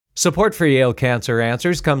Support for Yale Cancer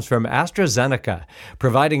Answers comes from AstraZeneca,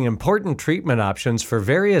 providing important treatment options for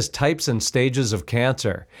various types and stages of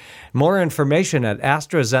cancer. More information at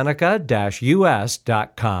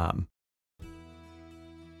AstraZeneca-US.com.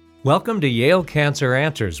 Welcome to Yale Cancer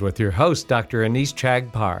Answers with your host, Dr. Anees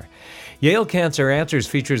Chagpar. Yale Cancer Answers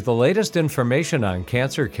features the latest information on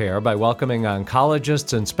cancer care by welcoming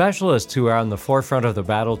oncologists and specialists who are on the forefront of the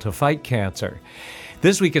battle to fight cancer.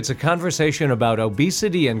 This week, it's a conversation about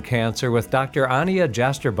obesity and cancer with Dr. Ania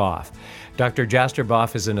Jastreboff. Dr.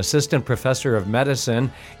 Jastreboff is an assistant professor of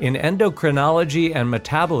medicine in endocrinology and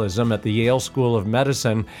metabolism at the Yale School of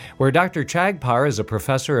Medicine, where Dr. Chagpar is a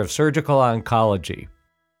professor of surgical oncology.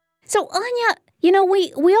 So, Anya,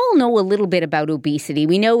 we all know a little bit about obesity.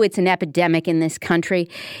 We know it's an epidemic in this country.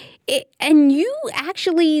 And you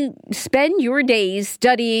actually spend your days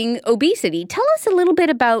studying obesity. Tell us a little bit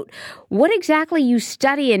about what exactly you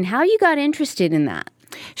study and how you got interested in that.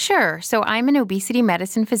 Sure. So I'm an obesity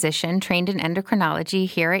medicine physician trained in endocrinology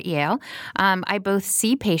here at Yale. I both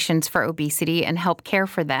see patients for obesity and help care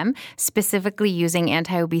for them, specifically using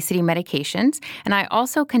anti-obesity medications. And I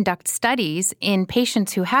also conduct studies in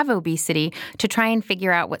patients who have obesity to try and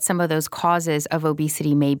figure out what some of those causes of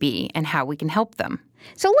obesity may be and how we can help them.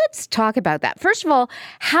 So let's talk about that. First of all,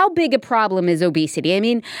 how big a problem is obesity? I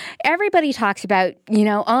mean, everybody talks about,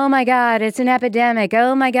 oh my God, it's an epidemic.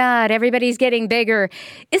 Oh my God, everybody's getting bigger.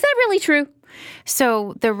 Is that really true?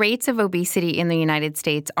 So the rates of obesity in the United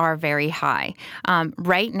States are very high.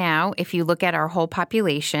 Right now, if you look at our whole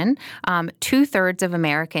population, 2/3 of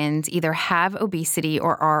Americans either have obesity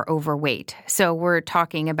or are overweight. So we're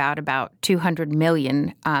talking about 200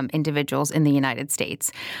 million individuals in the United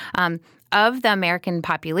States. Of the American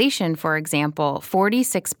population, for example,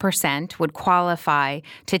 46% would qualify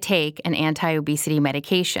to take an anti-obesity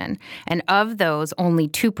medication. And of those, only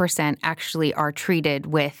 2% actually are treated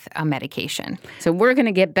with a medication. So we're going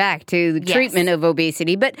to get back to the treatment of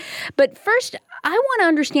obesity. But first, I want to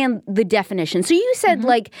understand the definition. So you said,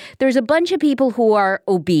 there's a bunch of people who are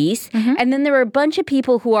obese, and then there are a bunch of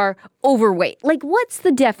people who are overweight. What's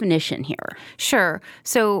the definition here? Sure.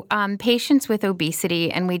 So patients with obesity,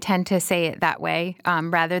 and we tend to say it that way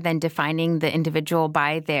rather than defining the individual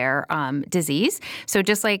by their disease. So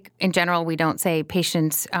just like in general, we don't say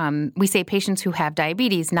patients, we say patients who have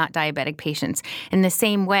diabetes, not diabetic patients. In the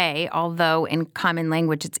same way, although in common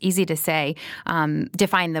language it's easy to say,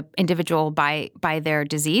 define the individual by their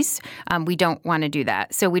disease, we don't want to do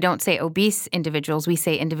that. So we don't say obese individuals, we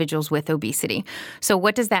say individuals with obesity. So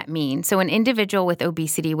what does that mean? So an individual with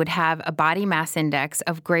obesity would have a body mass index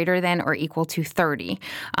of greater than or equal to 30.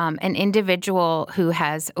 An individual who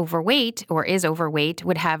has overweight or is overweight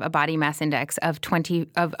would have a body mass index of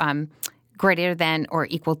greater than or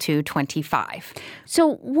equal to 25.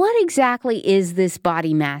 So what exactly is this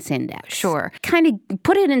body mass index? Sure. Kind of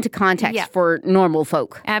put it into context for normal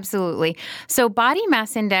folk. Absolutely. So body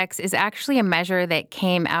mass index is actually a measure that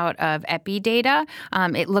came out of epi data.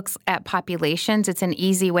 It looks at populations. It's an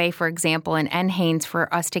easy way, for example, in NHANES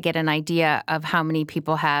for us to get an idea of how many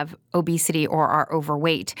people have obesity or are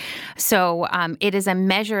overweight. So it is a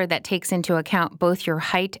measure that takes into account both your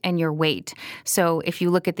height and your weight. So if you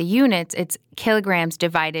look at the units, it's kilograms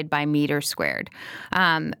divided by meters squared.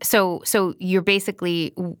 So you're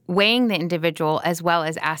basically weighing the individual as well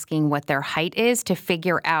as asking what their height is to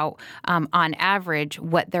figure out, on average,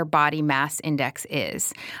 what their body mass index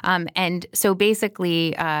is. And so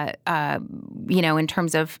basically, in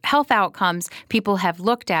terms of health outcomes, people have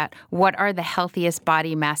looked at what are the healthiest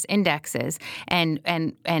body mass indexes. And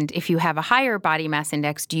if you have a higher body mass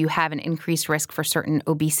index, do you have an increased risk for certain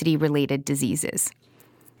obesity-related diseases?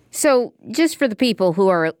 So just for the people who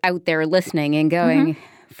are out there listening and going,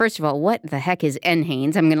 first of all, what the heck is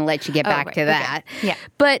NHANES? I'm going to let you get back to that. Okay. Yeah.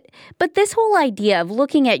 But this whole idea of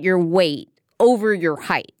looking at your weight over your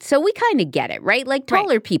height. So we kind of get it, right?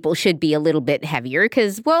 Taller people should be a little bit heavier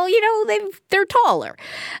because, they're taller.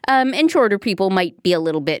 And shorter people might be a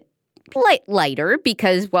little bit lighter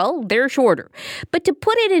because, they're shorter. But to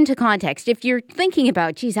put it into context, if you're thinking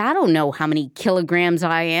about, geez, I don't know how many kilograms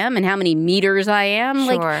I am and how many meters I am.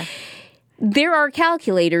 Sure. There are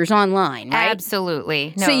calculators online, right?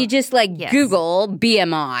 Absolutely. No. So you just Google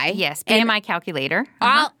BMI. Yes, BMI calculator.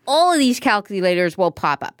 All of these calculators will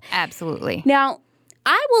pop up. Absolutely. Now,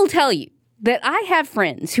 I will tell you that I have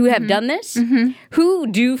friends who have done this, who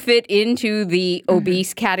do fit into the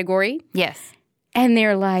obese category. Yes. And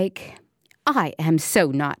they're like, I am so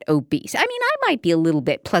not obese. I mean, I might be a little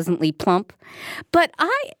bit pleasantly plump, but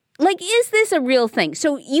I Like, is this a real thing?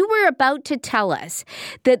 So you were about to tell us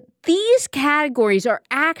that these categories are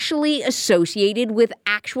actually associated with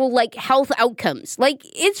actual, like, health outcomes. Like,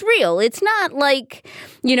 it's real. It's not like,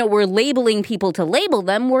 we're labeling people to label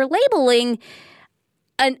them. We're labeling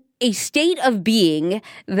a state of being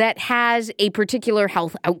that has a particular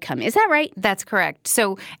health outcome. Is that right? That's correct.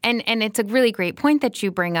 So, and it's a really great point that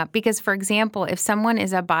you bring up because, for example, if someone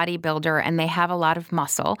is a bodybuilder and they have a lot of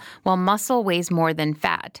muscle, well, muscle weighs more than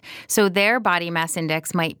fat. So their body mass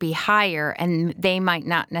index might be higher and they might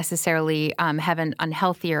not necessarily have an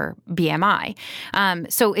unhealthier BMI.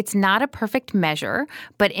 So it's not a perfect measure,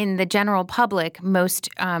 but in the general public, most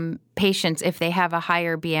patients, if they have a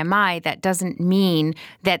higher BMI, that doesn't mean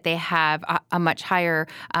that they have a much higher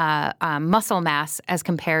muscle mass as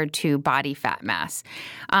compared to body fat mass.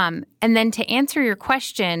 And then to answer your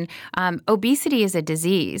question, obesity is a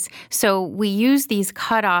disease. So we use these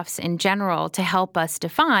cutoffs in general to help us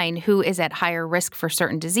define who is at higher risk for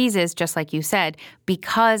certain diseases, just like you said,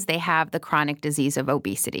 because they have the chronic disease of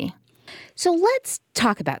obesity. So let's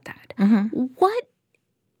talk about that. Mm-hmm.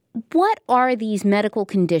 What are these medical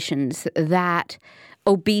conditions that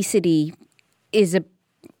obesity is a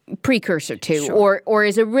precursor to or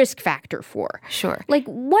is a risk factor for? Sure. Like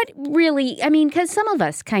what really, because some of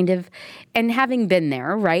us kind of, and having been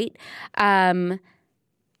there, right,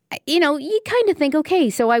 you kind of think, okay,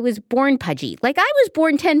 so I was born pudgy. Like I was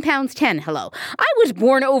born 10 pounds 10, hello. I was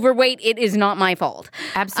born overweight. It is not my fault.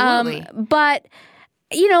 Absolutely.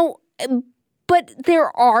 But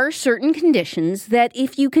there are certain conditions that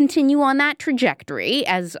if you continue on that trajectory,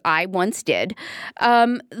 as I once did,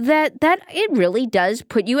 that it really does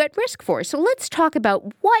put you at risk for. So let's talk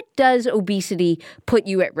about what does obesity put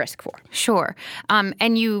you at risk for? Sure.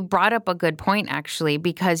 And you brought up a good point, actually,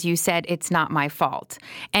 because you said it's not my fault.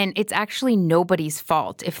 And it's actually nobody's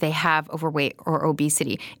fault if they have overweight or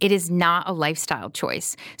obesity. It is not a lifestyle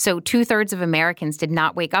choice. So 2/3 of Americans did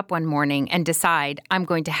not wake up one morning and decide, I'm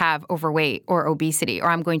going to have overweight or obesity,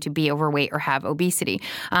 or I'm going to be overweight or have obesity.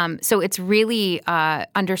 So it's really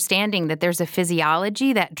understanding that there's a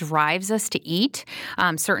physiology that drives us to eat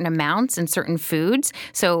certain amounts and certain foods.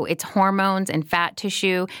 So it's hormones and fat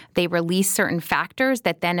tissue. They release certain factors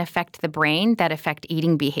that then affect the brain, that affect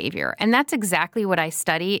eating behavior. And that's exactly what I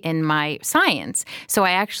study in my science. So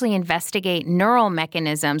I actually investigate neural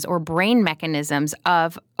mechanisms or brain mechanisms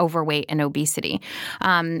of overweight and obesity.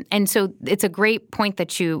 And so it's a great point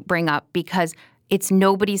that you bring up because it's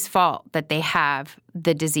nobody's fault that they have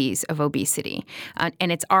the disease of obesity.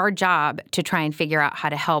 And it's our job to try and figure out how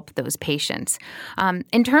to help those patients.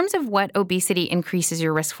 In terms of what obesity increases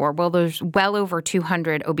your risk for, well, there's well over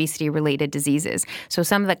 200 obesity-related diseases. So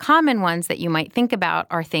some of the common ones that you might think about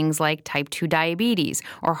are things like type 2 diabetes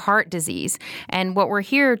or heart disease. And what we're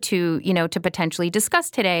here to potentially discuss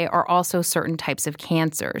today are also certain types of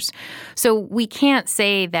cancers. So we can't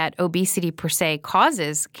say that obesity per se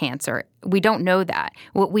causes cancer. We don't know that.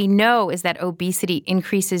 What we know is that obesity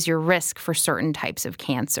increases your risk for certain types of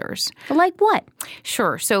cancers. Like what?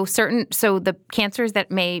 Sure. So the cancers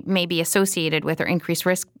that may be associated with or increased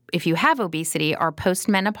risk if you have obesity are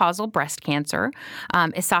postmenopausal breast cancer,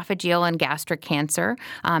 esophageal and gastric cancer,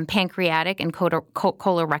 pancreatic and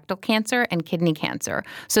colorectal cancer, and kidney cancer.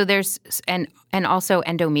 So there's and also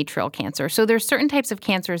endometrial cancer. So there's certain types of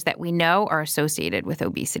cancers that we know are associated with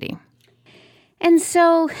obesity. And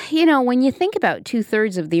so, when you think about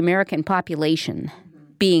 2/3 of the American population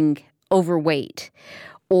being overweight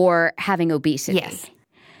or having obesity, yes.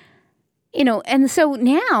 And so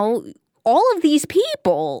now all of these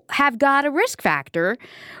people have got a risk factor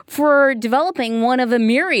for developing one of a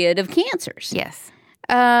myriad of cancers. Yes.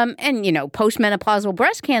 And, postmenopausal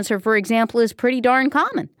breast cancer, for example, is pretty darn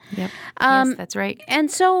common. Yep. Yes, that's right. And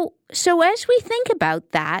so as we think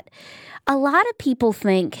about that, a lot of people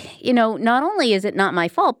think, not only is it not my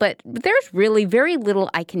fault, but there's really very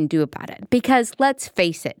little I can do about it. Because let's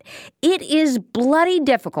face it, it is bloody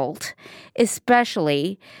difficult,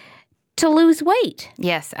 especially to lose weight.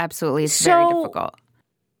 Yes, absolutely. It's very difficult.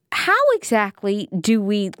 How exactly do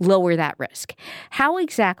we lower that risk? How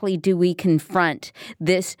exactly do we confront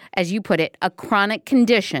this, as you put it, a chronic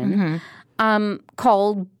condition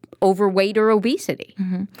called overweight or obesity?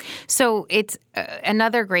 Mm-hmm. So it's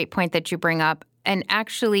another great point that you bring up. And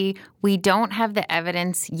actually, we don't have the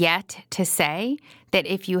evidence yet to say that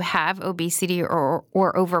if you have obesity or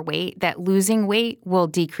overweight, that losing weight will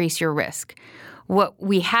decrease your risk. What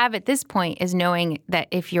we have at this point is knowing that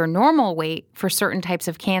if you're normal weight for certain types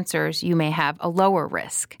of cancers, you may have a lower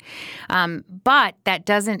risk. But that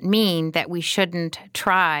doesn't mean that we shouldn't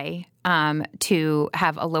try to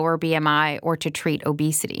have a lower BMI or to treat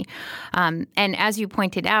obesity. And as you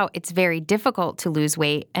pointed out, it's very difficult to lose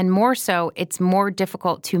weight, and more so, it's more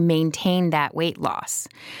difficult to maintain that weight loss.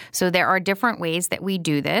 So there are different ways that we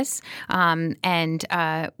do this, and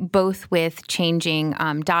both with changing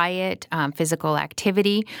diet, physical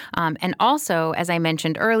activity, and also, as I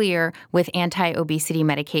mentioned earlier, with anti-obesity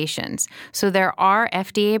medications. So there are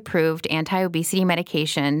FDA-approved anti-obesity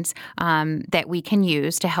medications that we can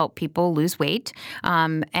use to help people lose weight,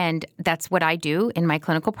 and that's what I do in my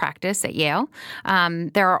clinical practice at Yale.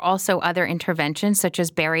 There are also other interventions such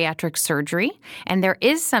as bariatric surgery, and there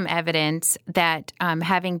is some evidence that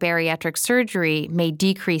having bariatric surgery may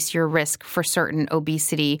decrease your risk for certain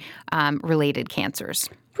obesity-related cancers.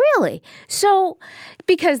 Really? So,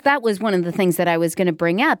 because that was one of the things that I was going to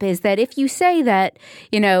bring up, is that if you say that,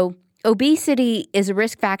 obesity is a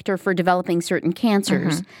risk factor for developing certain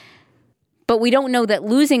cancers, but we don't know that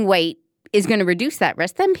losing weight is going to reduce that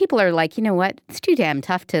risk, then people are like, you know what, it's too damn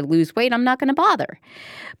tough to lose weight. I'm not going to bother.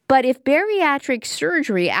 But if bariatric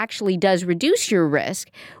surgery actually does reduce your risk,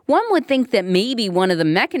 one would think that maybe one of the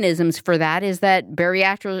mechanisms for that is that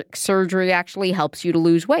bariatric surgery actually helps you to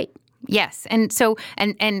lose weight. Yes. And so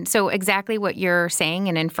exactly what you're saying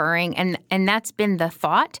and inferring, and that's been the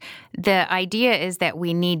thought. The idea is that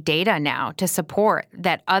we need data now to support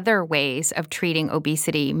that other ways of treating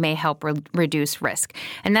obesity may help reduce risk.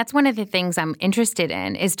 And that's one of the things I'm interested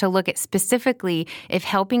in, is to look at specifically if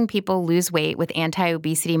helping people lose weight with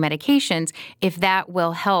anti-obesity medications, if that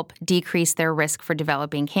will help decrease their risk for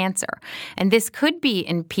developing cancer. And this could be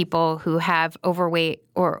in people who have overweight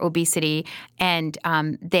or obesity and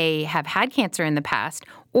they have had cancer in the past,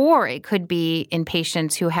 or it could be in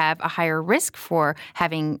patients who have a higher risk for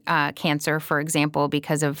having cancer, for example,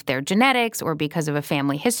 because of their genetics or because of a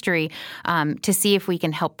family history, to see if we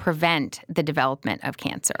can help prevent the development of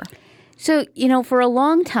cancer. So, for a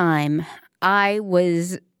long time, I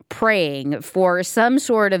was praying for some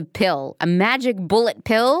sort of pill, a magic bullet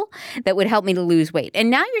pill that would help me to lose weight. And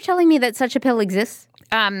now you're telling me that such a pill exists?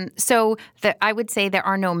 I would say there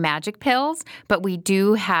are no magic pills, but we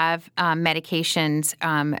do have medications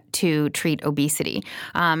to treat obesity.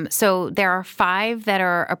 So there are 5 that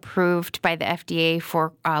are approved by the FDA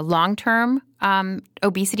for long-term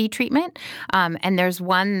obesity treatment, and there's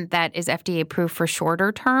one that is FDA approved for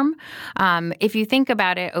shorter term. If you think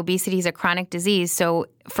about it, obesity is a chronic disease. So,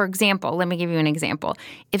 for example, let me give you an example.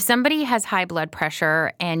 If somebody has high blood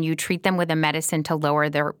pressure and you treat them with a medicine to lower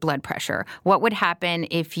their blood pressure, what would happen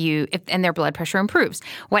if their blood pressure improves?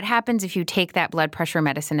 What happens if you take that blood pressure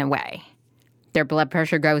medicine away? Their blood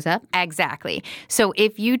pressure goes up? Exactly. So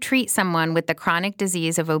if you treat someone with the chronic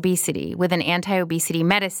disease of obesity with an anti-obesity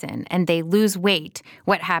medicine and they lose weight,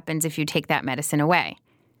 what happens if you take that medicine away?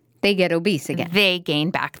 They get obese again. They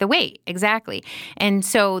gain back the weight. Exactly. And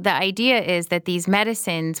so the idea is that these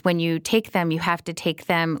medicines, when you take them, you have to take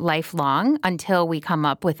them lifelong until we come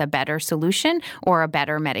up with a better solution or a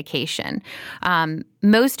better medication.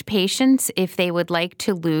 Most patients, if they would like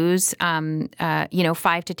to lose, 5 to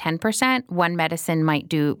 10%, one medicine might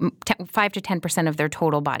do 5 to 10% of their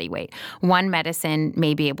total body weight. One medicine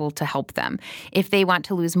may be able to help them. If they want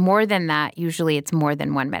to lose more than that, usually it's more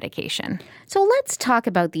than one medication. So let's talk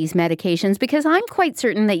about these medications, because I'm quite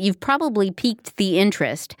certain that you've probably piqued the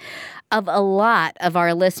interest of a lot of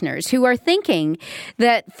our listeners who are thinking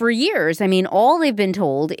that for years, all they've been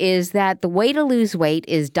told is that the way to lose weight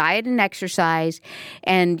is diet and exercise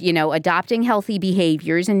and, adopting healthy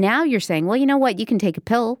behaviors. And now you're saying, well, you know what? You can take a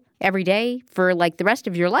pill every day for the rest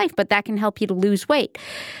of your life, but that can help you to lose weight.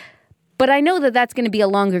 But I know that that's going to be a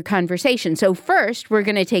longer conversation. So first, we're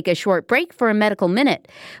going to take a short break for a medical minute.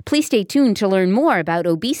 Please stay tuned to learn more about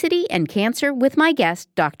obesity and cancer with my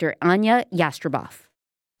guest, Dr. Anya Jastreboff.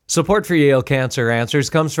 Support for Yale Cancer Answers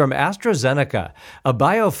comes from AstraZeneca, a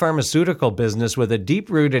biopharmaceutical business with a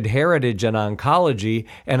deep-rooted heritage in oncology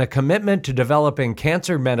and a commitment to developing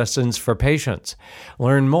cancer medicines for patients.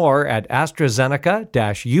 Learn more at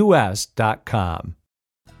AstraZeneca-US.com.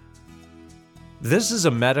 This is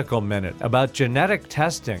a medical minute about genetic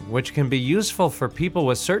testing, which can be useful for people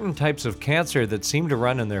with certain types of cancer that seem to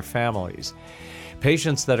run in their families.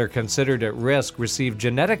 Patients that are considered at risk receive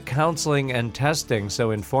genetic counseling and testing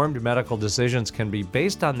so informed medical decisions can be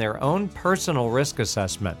based on their own personal risk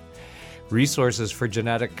assessment. Resources for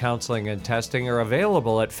genetic counseling and testing are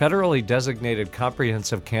available at federally designated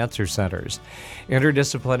comprehensive cancer centers.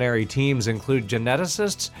 Interdisciplinary teams include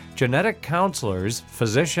geneticists, genetic counselors,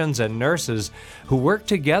 physicians, and nurses who work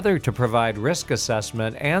together to provide risk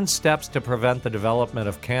assessment and steps to prevent the development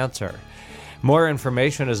of cancer. More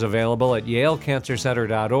information is available at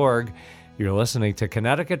yalecancercenter.org. You're listening to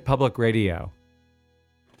Connecticut Public Radio.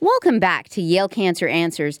 Welcome back to Yale Cancer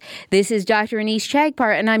Answers. This is Dr. Anees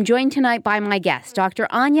Chagpar, and I'm joined tonight by my guest, Dr.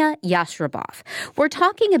 Anya Yashrabov. We're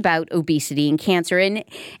talking about obesity and cancer, and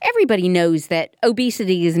everybody knows that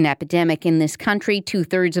obesity is an epidemic in this country.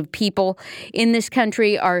 2/3 of people in this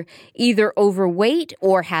country are either overweight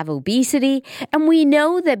or have obesity, and we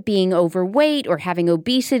know that being overweight or having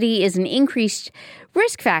obesity is an increased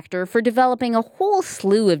risk factor for developing a whole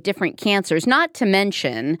slew of different cancers, not to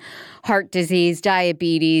mention heart disease,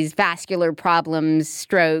 diabetes, vascular problems,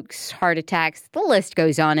 strokes, heart attacks. The list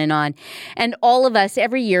goes on. And all of us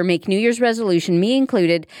every year make New Year's resolution, me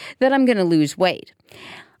included, that I'm going to lose weight.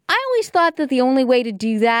 I always thought that the only way to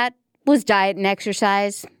do that was diet and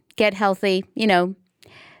exercise, get healthy,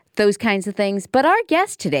 those kinds of things. But our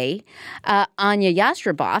guest today, Anya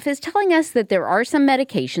Yashrabov, is telling us that there are some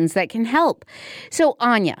medications that can help. So,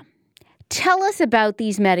 Anya, tell us about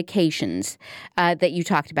these medications that you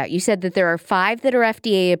talked about. You said that there are 5 that are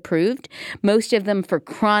FDA approved, most of them for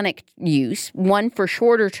chronic use, 1 for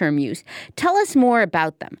shorter term use. Tell us more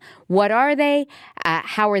about them. What are they?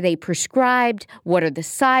 How are they prescribed? What are the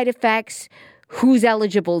side effects? Who's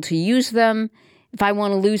eligible to use them? If I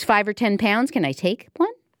want to lose 5 or 10 pounds, can I take one?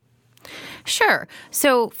 Sure.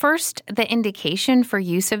 So first, the indication for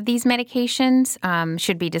use of these medications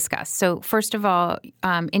should be discussed. So first of all,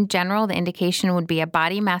 in general, the indication would be a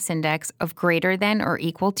body mass index of greater than or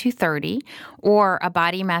equal to 30 or a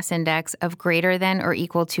body mass index of greater than or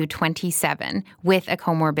equal to 27 with a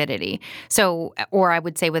comorbidity. So, or I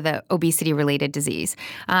would say with an obesity-related disease.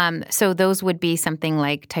 So those would be something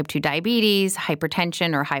like type 2 diabetes,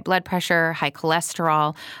 hypertension or high blood pressure, high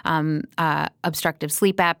cholesterol, obstructive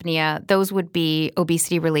sleep apnea. Those would be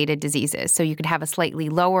obesity-related diseases. So you could have a slightly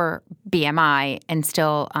lower BMI and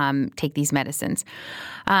still take these medicines.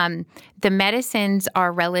 The medicines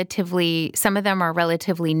are some of them are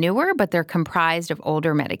relatively newer, but they're comprised of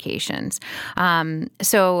older medications.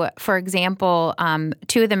 So, for example,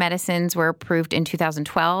 2 of the medicines were approved in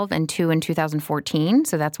 2012 and 2 in 2014.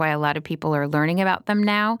 So that's why a lot of people are learning about them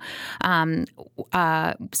now.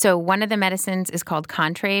 So one of the medicines is called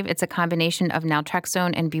Contrave. It's a combination of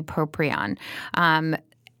naltrexone and bupropion.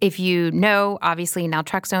 If you know, obviously,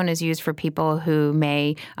 naltrexone is used for people who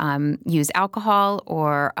may use alcohol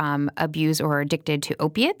or abuse or are addicted to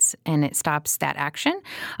opiates, and it stops that action,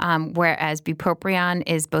 whereas bupropion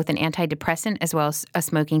is both an antidepressant as well as a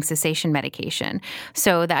smoking cessation medication.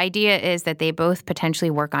 So the idea is that they both potentially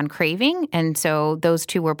work on craving, and so those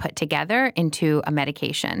 2 were put together into a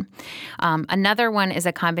medication. Another one is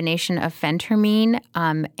a combination of phentermine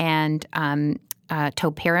and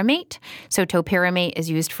topiramate. So topiramate is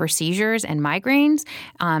used for seizures and migraines.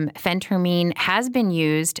 Phentermine has been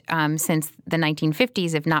used since the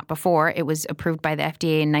 1950s, if not before. It was approved by the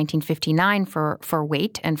FDA in 1959 for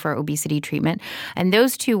weight and for obesity treatment. And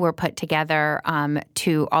those 2 were put together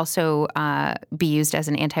to also be used as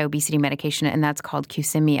an anti-obesity medication, and that's called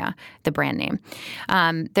Qsymia, the brand name.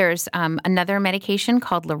 There's another medication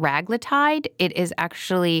called liraglutide. It is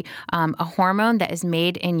actually a hormone that is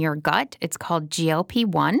made in your gut. It's called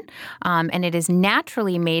GLP-1, and it is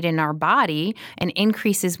naturally made in our body and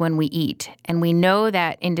increases when we eat. And we know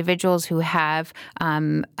that individuals who have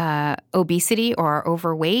obesity or are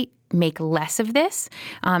overweight make less of this,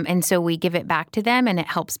 and so we give it back to them, and it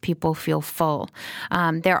helps people feel full.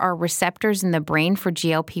 There are receptors in the brain for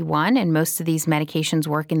GLP-1, and most of these medications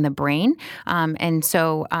work in the brain, and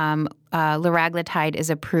so liraglutide is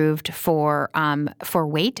approved for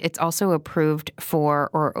weight. It's also approved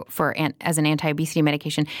as an anti-obesity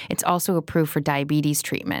medication. It's also approved for diabetes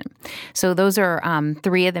treatment. So those are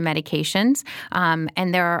 3 of the medications,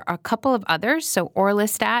 and there are a couple of others. So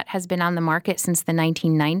orlistat has been on the market since the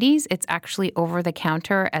 1990s. It's actually over the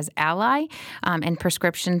counter as Ally, and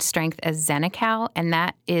prescription strength as Xenical, and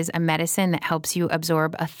that is a medicine that helps you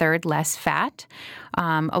absorb 1/3 less fat.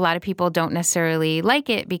 A lot of people don't necessarily like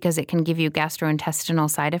it because it can give you gastrointestinal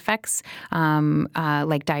side effects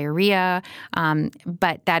like diarrhea,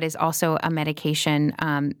 but that is also a medication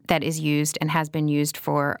that is used and has been used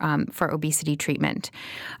for obesity treatment.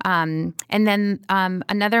 And then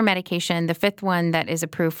another medication, the 5th one that is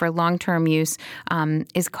approved for long-term use,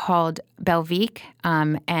 is called Belviq,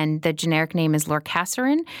 and the generic name is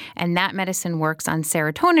lorcaserin, and that medicine works on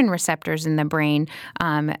serotonin receptors in the brain,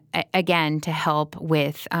 again, to help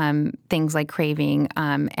with things like craving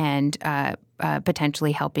and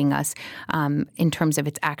potentially helping us in terms of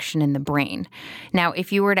its action in the brain. Now,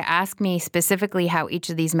 if you were to ask me specifically how each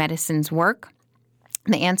of these medicines work,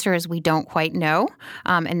 the answer is we don't quite know,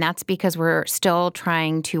 and that's because we're still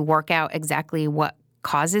trying to work out exactly what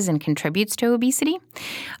causes and contributes to obesity.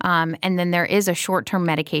 And then there is a short-term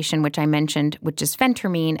medication, which I mentioned, which is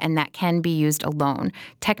phentermine, and that can be used alone.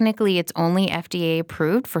 Technically, it's only FDA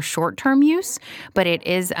approved for short-term use, but it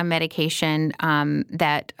is a medication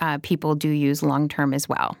that people do use long-term as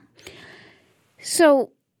well.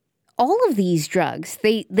 So all of these drugs,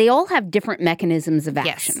 they all have different mechanisms of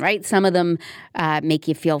action, yes. right? Some of them make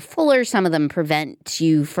you feel fuller. Some of them prevent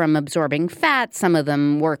you from absorbing fat. Some of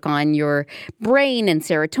them work on your brain and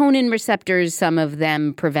serotonin receptors. Some of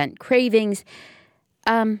them prevent cravings.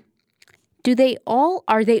 Are they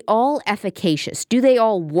all efficacious? Do they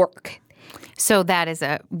all work? So that is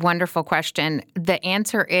a wonderful question. The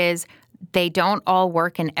answer is they don't all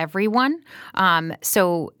work in everyone.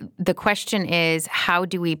 So the question is, how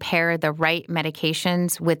do we pair the right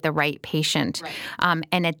medications with the right patient? Right.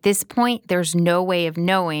 And at this point, there's no way of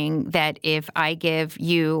knowing that if I give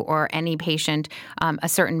you or any patient a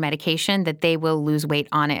certain medication, that they will lose weight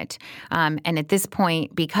on it. And at this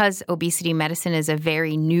point, because obesity medicine is a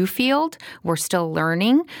very new field, we're still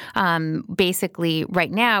learning. Basically,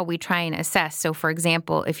 right now, we try and assess. So, for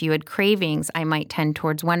example, if you had cravings, I might tend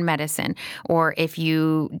towards one medicine. Or if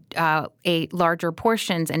you ate larger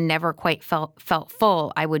portions and never quite felt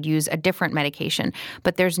full, I would use a different medication.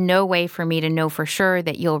 But there's no way for me to know for sure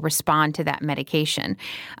that you'll respond to that medication.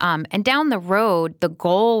 And down the road, the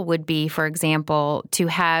goal would be, for example, to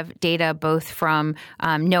have data both from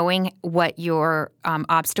knowing what your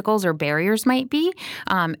obstacles or barriers might be,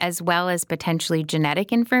 as well as potentially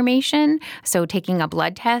genetic information. So taking a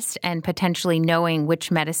blood test and potentially knowing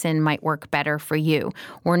which medicine might work better for you.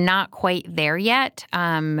 We're not quite there yet,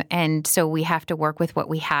 and so we have to work with what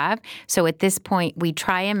we have. So at this point, we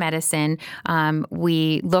try a medicine.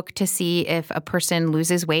 We look to see if a person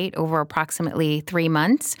loses weight over approximately 3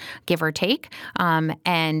 months, give or take,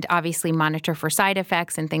 and obviously monitor for side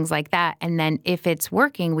effects and things like that. And then if it's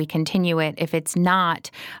working, we continue it. If it's not,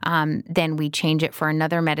 then we change it for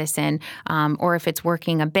another medicine. Or if it's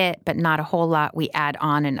working a bit but not a whole lot, we add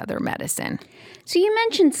on another medicine. So you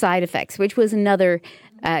mentioned side effects, which was another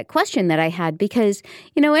question that I had, because,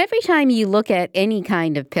 every time you look at any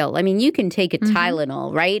kind of pill, I mean, you can take a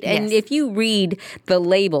Tylenol, right? And Yes. if you read the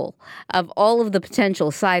label of all of the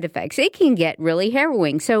potential side effects, it can get really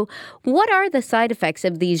harrowing. So what are the side effects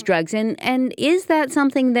of these drugs? And is that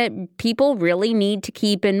something that people really need to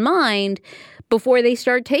keep in mind before they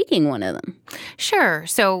start taking one of them? Sure.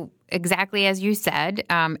 So exactly as you said,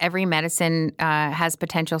 every medicine has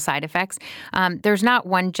potential side effects. There's not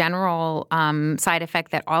one general side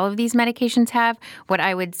effect that all of these medications have. What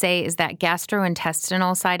I would say is that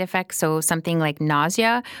gastrointestinal side effects, so something like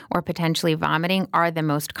nausea or potentially vomiting, are the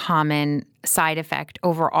most common side effect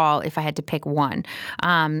overall if I had to pick one.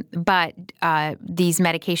 But these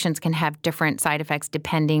medications can have different side effects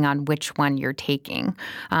depending on which one you're taking.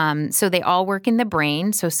 So they all work in the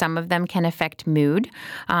brain. So some of them can affect mood.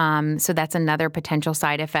 So that's another potential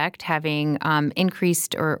side effect, having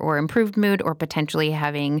increased or improved mood, or potentially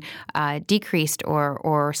having decreased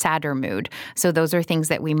or sadder mood. So those are things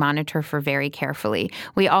that we monitor for very carefully.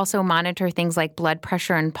 We also monitor things like blood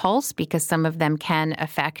pressure and pulse, because some of them can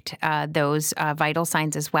affect those vital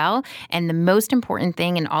signs as well. And the most important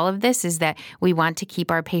thing in all of this is that we want to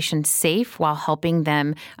keep our patients safe while helping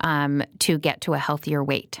them to get to a healthier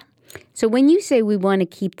weight. So when you say we want to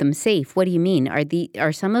keep them safe, what do you mean?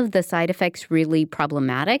 Are some of the side effects really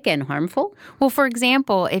problematic and harmful? Well, for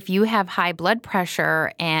example, if you have high blood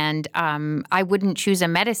pressure, and I wouldn't choose a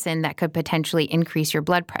medicine that could potentially increase your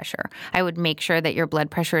blood pressure. I would make sure that your blood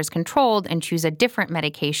pressure is controlled and choose a different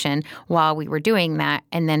medication while we were doing that,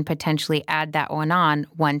 and then potentially add that one on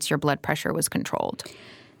once your blood pressure was controlled.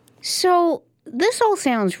 So this all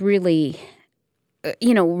sounds really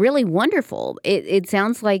really wonderful. It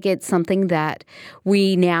sounds like it's something that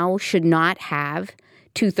we now should not have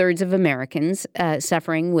 2/3 of Americans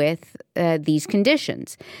suffering with these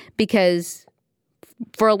conditions, because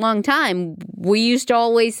for a long time we used to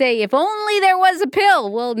always say, if only there was a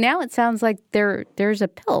pill. Well, now it sounds like there's a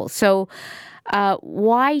pill. So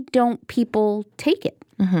why don't people take it?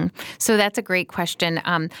 Mm-hmm. So that's a great question.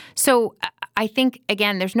 So I think,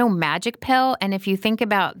 again, there's no magic pill. And if you think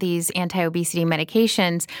about these anti-obesity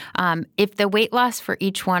medications, if the weight loss for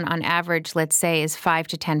each one on average, let's say, is 5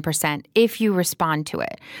 to 10%, if you respond to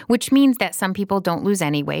it, which means that some people don't lose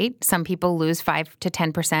any weight. Some people lose 5 to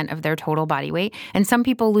 10% of their total body weight. And some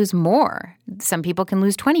people lose more. Some people can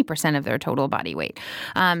lose 20% of their total body weight.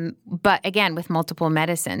 But again, with multiple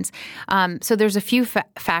medicines. So there's a few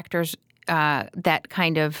factors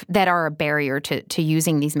that are a barrier to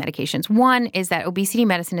using these medications. One is that obesity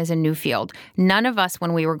medicine is a new field. None of us,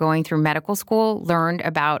 when we were going through medical school, learned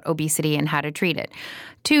about obesity and how to treat it.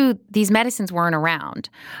 Two, these medicines weren't around.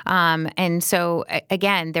 And so,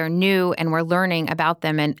 again, they're new and we're learning about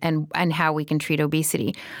them and how we can treat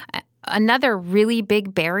obesity. Another really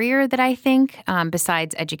big barrier that I think,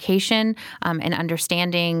 besides education and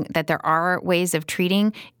understanding that there are ways of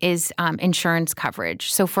treating, is insurance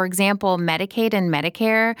coverage. So, for example, Medicaid and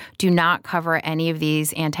Medicare do not cover any of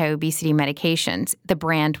these anti-obesity medications, the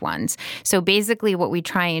brand ones. So basically what we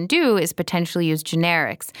try and do is potentially use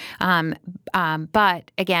generics.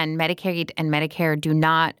 But again, Medicaid and Medicare do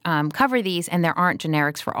not cover these, and there aren't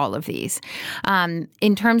generics for all of these.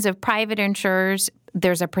 In terms of private insurers,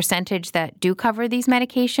 there's a percentage that do cover these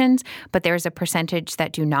medications, but there's a percentage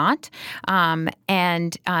that do not.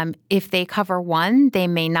 And if they cover one, they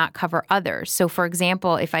may not cover others. So, for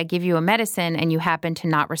example, if I give you a medicine and you happen to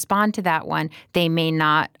not respond to that one, they may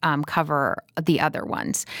not cover the other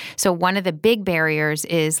ones. So one of the big barriers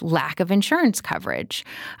is lack of insurance coverage.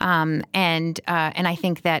 And I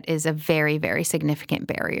think that is a very, very significant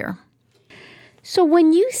barrier. So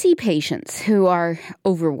when you see patients who are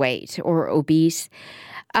overweight or obese,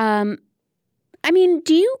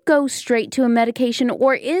 do you go straight to a medication,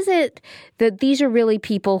 or is it that these are really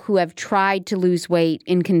people who have tried to lose weight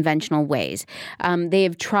in conventional ways? They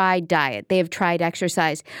have tried diet, they have tried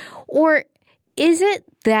exercise, or is it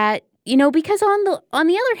that, because on the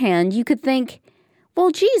other hand, you could think, well,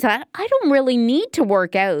 geez, I don't really need to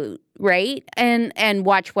work out, right? And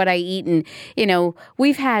watch what I eat. And,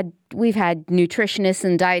 we've had nutritionists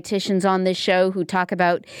and dietitians on this show who talk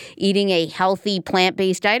about eating a healthy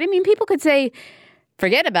plant-based diet. People could say,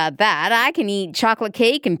 forget about that. I can eat chocolate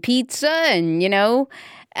cake and pizza and,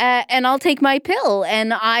 and I'll take my pill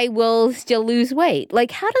and I will still lose weight.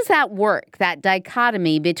 Like, how does that work, that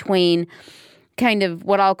dichotomy between kind of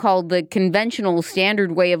what I'll call the conventional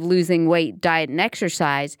standard way of losing weight, diet and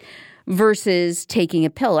exercise, versus taking a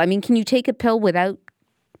pill? Can you take a pill without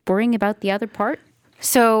worrying about the other part?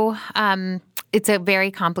 So it's a very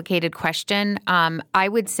complicated question. I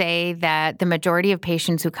would say that the majority of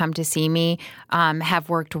patients who come to see me have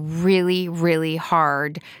worked really, really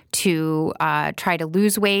hard to try to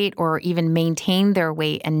lose weight or even maintain their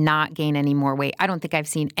weight and not gain any more weight. I don't think I've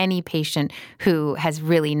seen any patient who has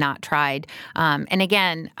really not tried. And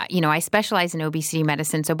again, I specialize in obesity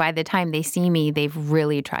medicine, so by the time they see me, they've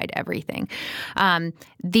really tried everything.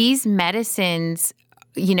 These medicines,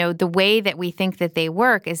 the way that we think that they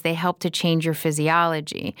work is they help to change your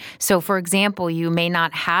physiology. So, for example, you may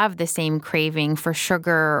not have the same craving for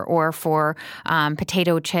sugar or for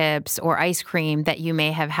potato chips or ice cream that you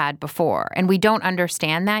may have had before. And we don't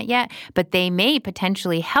understand that yet, but they may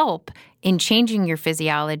potentially help in changing your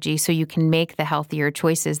physiology so you can make the healthier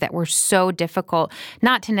choices that were so difficult,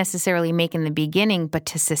 not to necessarily make in the beginning, but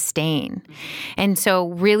to sustain. And so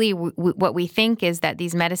really what we think is that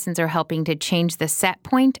these medicines are helping to change the set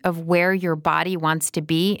point of where your body wants to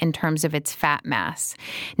be in terms of its fat mass.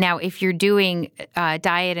 Now, if you're doing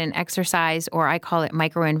diet and exercise, or I call it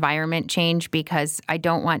microenvironment change because I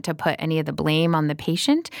don't want to put any of the blame on the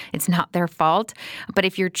patient, it's not their fault. But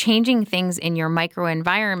if you're changing things in your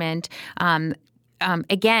microenvironment,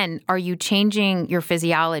 again, are you changing your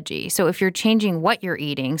physiology? So if you're changing what you're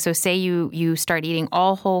eating, so say you start eating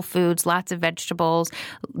all whole foods, lots of vegetables,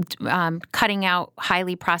 cutting out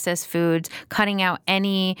highly processed foods, cutting out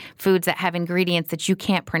any foods that have ingredients that you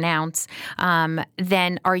can't pronounce,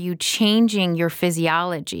 then are you changing your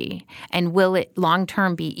physiology? And will it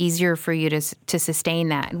long-term be easier for you to sustain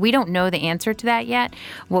that? We don't know the answer to that yet.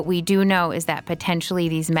 What we do know is that potentially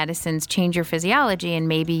these medicines change your physiology, and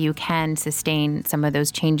maybe you can sustain some of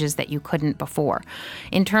those changes that you couldn't before.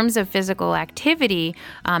 In terms of physical activity,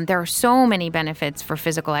 there are so many benefits for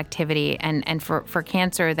physical activity, and for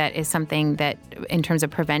cancer, that is something that, in terms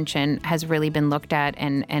of prevention, has really been looked at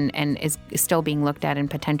and is still being looked at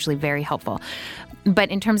and potentially very helpful.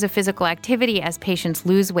 But in terms of physical activity, as patients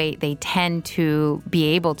lose weight, they tend to be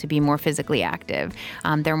able to be more physically active.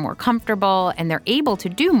 They're more comfortable and they're able to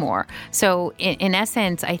do more. So in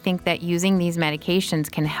essence, I think that using these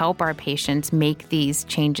medications can help our patients make these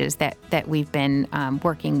changes that we've been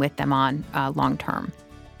working with them on long term.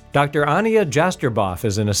 Dr. Ania Jastreboff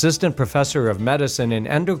is an assistant professor of medicine in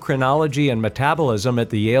endocrinology and metabolism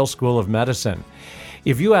at the Yale School of Medicine.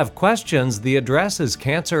 If you have questions, the address is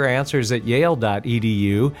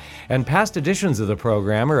canceranswers@yale.edu, and past editions of the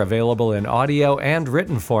program are available in audio and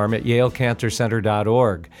written form at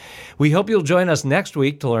yalecancercenter.org. We hope you'll join us next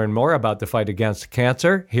week to learn more about the fight against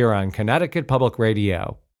cancer here on Connecticut Public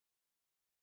Radio.